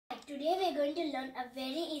Today we are going to learn a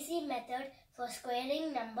very easy method for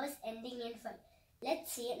squaring numbers ending in 5.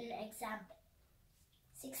 Let's see an example.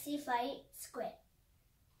 65 square.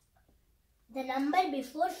 The number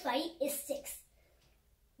before 5 is 6.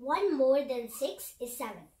 1 more than 6 is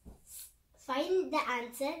 7. Find the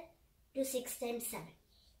answer to 6 times 7.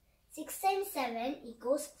 6 times 7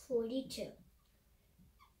 equals 42.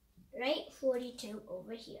 Write 42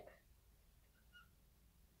 over here.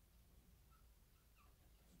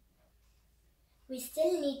 We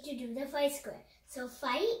still need to do the 5 square. So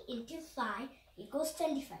 5 into 5 equals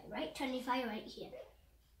 25. Write 25 right here.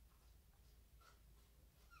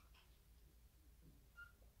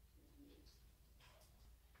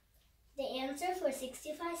 The answer for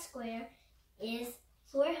 65 square is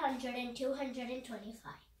 400 and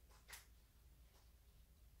 225.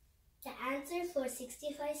 The answer for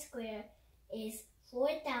 65 square is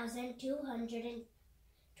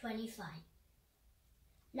 4,225.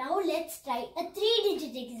 Now let's try a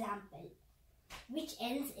 3-digit example which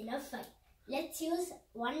ends in a 5. Let's use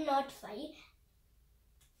 105.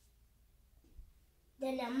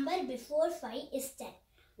 The number before 5 is 10.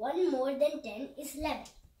 1 more than 10 is 11.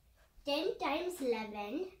 10 times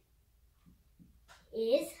 11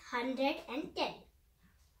 is 110.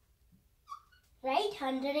 Write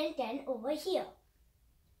 110 over here.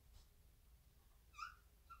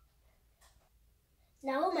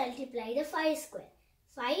 Now multiply the 5 square.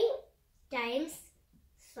 5 times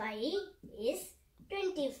 5 is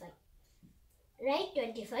 25. Write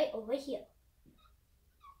 25 over here.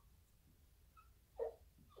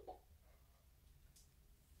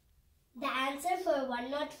 The answer for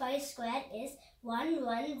 105 square is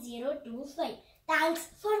 11025. Thanks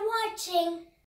for watching.